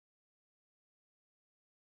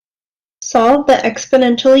Solve the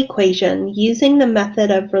exponential equation using the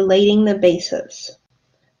method of relating the bases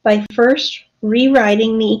by first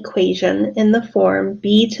rewriting the equation in the form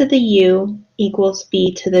b to the u equals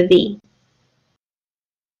b to the v.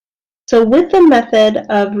 So with the method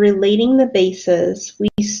of relating the bases, we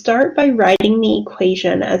start by writing the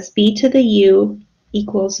equation as b to the u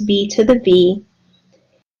equals b to the v,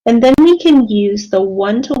 and then we can use the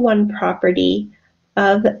one-to-one property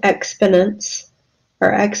of exponents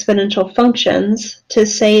or exponential functions to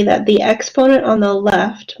say that the exponent on the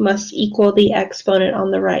left must equal the exponent on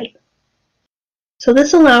the right. So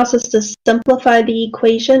this allows us to simplify the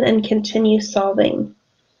equation and continue solving.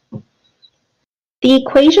 The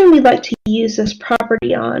equation we'd like to use this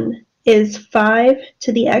property on is 5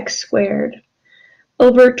 to the x squared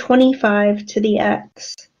over 25 to the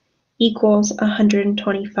x equals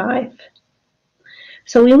 125.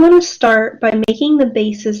 So we want to start by making the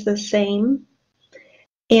bases the same.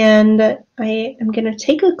 And I am going to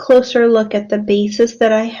take a closer look at the bases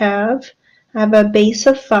that I have. I have a base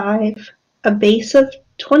of 5, a base of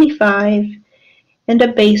 25, and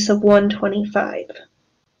a base of 125.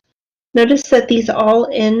 Notice that these all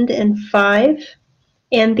end in 5,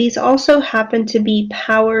 and these also happen to be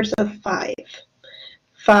powers of 5.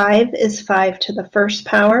 5 is 5 to the first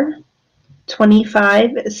power,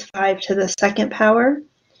 25 is 5 to the second power,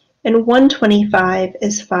 and 125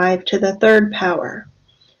 is 5 to the third power.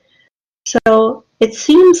 So it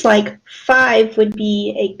seems like 5 would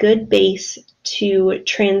be a good base to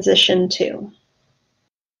transition to.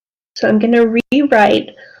 So I'm going to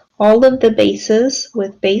rewrite all of the bases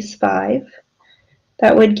with base 5.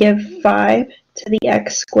 That would give 5 to the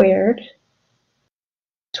x squared.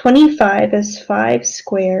 25 is 5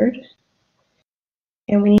 squared.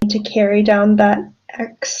 And we need to carry down that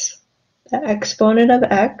x, the exponent of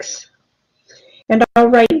x. And I'll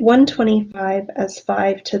write 125 as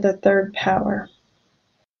 5 to the third power.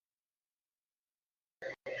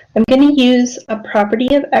 I'm going to use a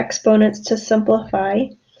property of exponents to simplify,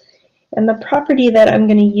 and the property that I'm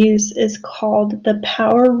going to use is called the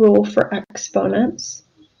power rule for exponents.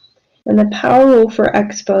 And the power rule for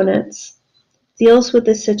exponents deals with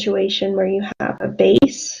the situation where you have a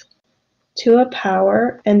base to a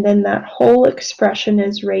power, and then that whole expression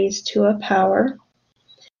is raised to a power.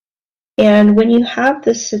 And when you have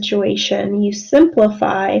this situation, you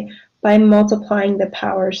simplify by multiplying the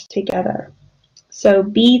powers together. So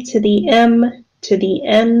b to the m to the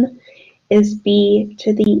n is b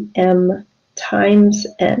to the m times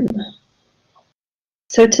n.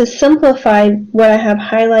 So to simplify what I have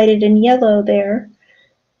highlighted in yellow there,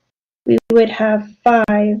 we would have 5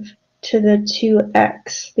 to the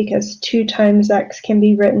 2x, because 2 times x can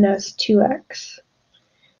be written as 2x.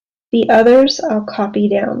 The others I'll copy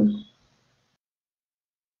down.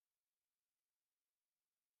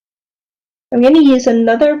 I'm going to use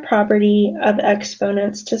another property of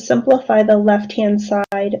exponents to simplify the left-hand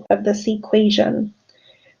side of this equation.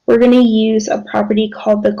 We're going to use a property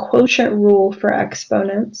called the quotient rule for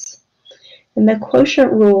exponents. And the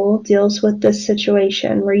quotient rule deals with this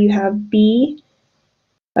situation where you have b,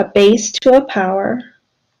 a base to a power,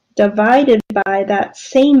 divided by that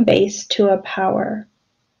same base to a power.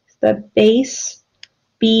 The base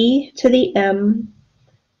b to the m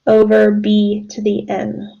over b to the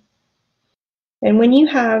n. And when you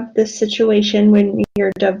have this situation when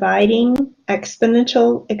you're dividing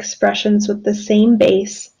exponential expressions with the same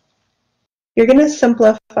base, you're going to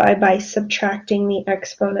simplify by subtracting the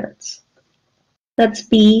exponents. That's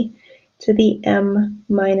b to the m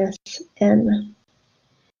minus n.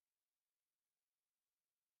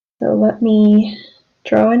 So let me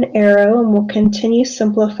draw an arrow and we'll continue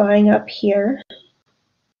simplifying up here.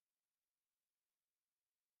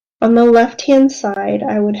 On the left-hand side,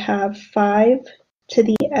 I would have 5 to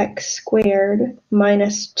the x squared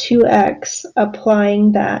minus 2x,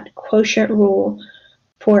 applying that quotient rule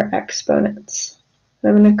for exponents.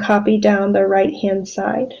 I'm going to copy down the right-hand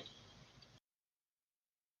side.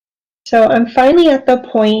 So I'm finally at the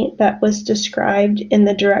point that was described in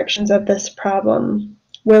the directions of this problem,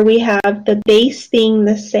 where we have the base being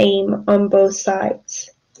the same on both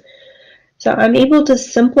sides. So I'm able to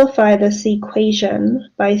simplify this equation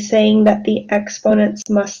by saying that the exponents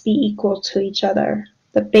must be equal to each other.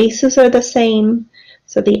 The bases are the same,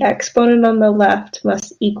 so the exponent on the left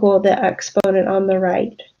must equal the exponent on the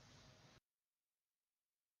right.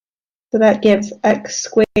 So that gives x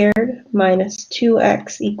squared minus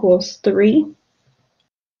 2x equals 3.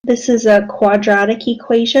 This is a quadratic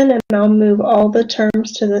equation, and I'll move all the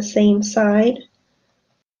terms to the same side.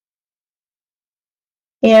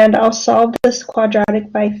 And I'll solve this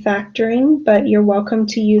quadratic by factoring, but you're welcome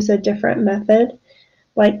to use a different method.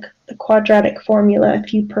 like the quadratic formula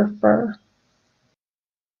if you prefer.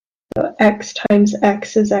 So x times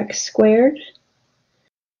x is x squared.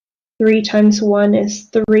 3 times 1 is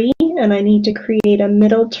 3, and I need to create a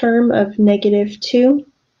middle term of -2.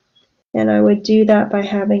 And I would do that by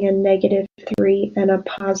having a -3 and a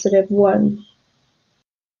 +1.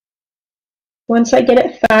 Once I get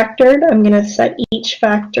it factored, I'm going to set each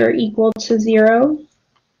factor equal to 0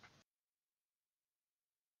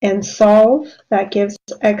 and solve. That gives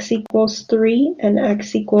x equals 3 and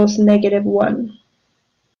x equals -1.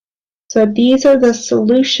 So these are the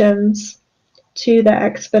solutions to the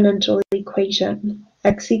exponential equation,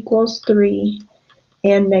 x equals 3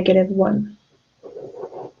 and -1.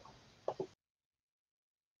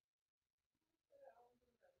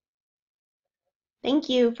 Thank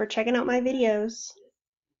you for checking out my videos.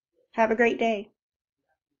 Have a great day.